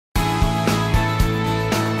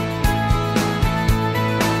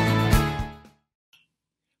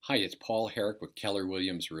Hi, it's Paul Herrick with Keller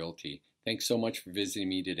Realty. Thanks so much for visiting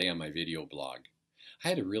me today on my video blog. I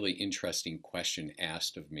had a really interesting question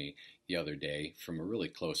asked of me the other day from a really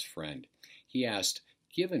close friend. He asked,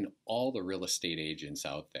 given all the real estate agents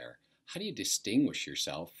out there, how do you distinguish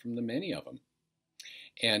yourself from the many of them?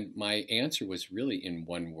 And my answer was really in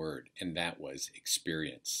one word, and that was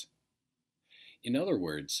experience. In other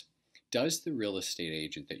words, does the real estate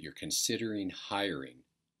agent that you're considering hiring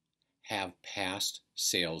have past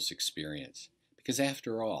sales experience? Because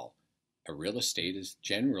after all, a real estate is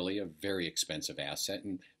generally a very expensive asset,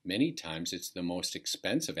 and many times it's the most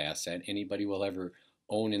expensive asset anybody will ever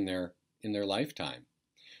own in their lifetime.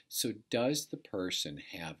 So does the person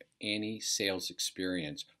have any sales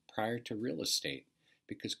experience prior to real estate?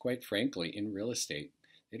 Because quite frankly, in real estate,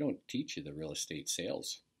 they don't teach you the real estate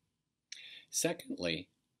sales. Secondly,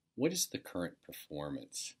 what is the current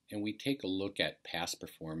performance? And we take a look at past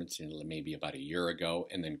performance in maybe about a year ago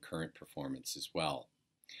and then current performance as well.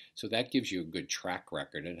 So that gives you a good track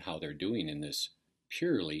record on how they're doing in this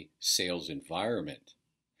purely sales environment.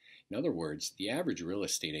 In other words, the average real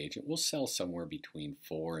estate agent will sell somewhere between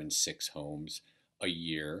 4 and 6 homes a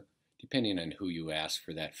year, depending on who you ask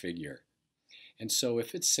for that figure. And so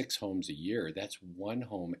if it's 6 homes a year, that's 1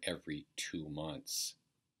 home every 2 months.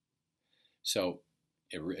 So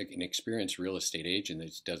an experienced real estate agent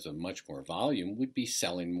that does a much more volume would be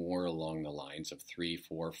selling more along the lines of 3,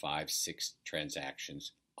 4, 5, 6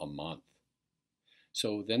 transactions a month.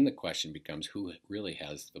 So then the question becomes, who really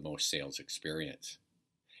has the most sales experience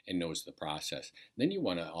and knows the process? Then you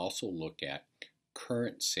want to also look at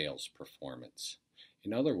current sales performance.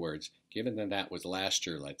 In other words, given that that was last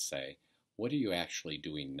year, let's say, what are you actually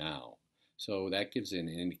doing now? So that gives an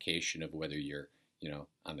indication of whether you're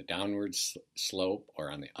on the downward slope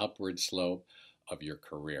or on the upward slope of your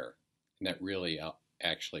career. And that really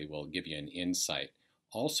actually will give you an insight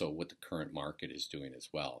also what the current market is doing as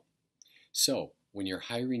well. So when you're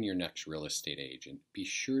hiring your next real estate agent, be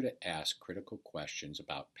sure to ask critical questions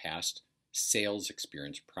about past sales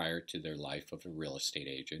experience prior to their life of a real estate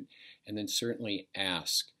agent, and then certainly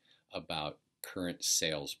ask about current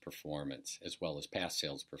sales performance as well as past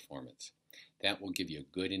sales performance. That will give you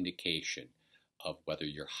a good indication of whether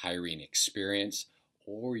you're hiring experience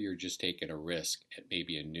or you're just taking a risk at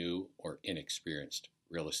maybe a new or inexperienced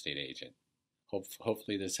real estate agent.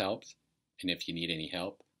 Hopefully this helps, and if you need any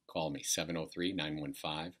help, call me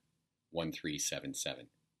 703-915-1377.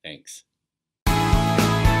 Thanks.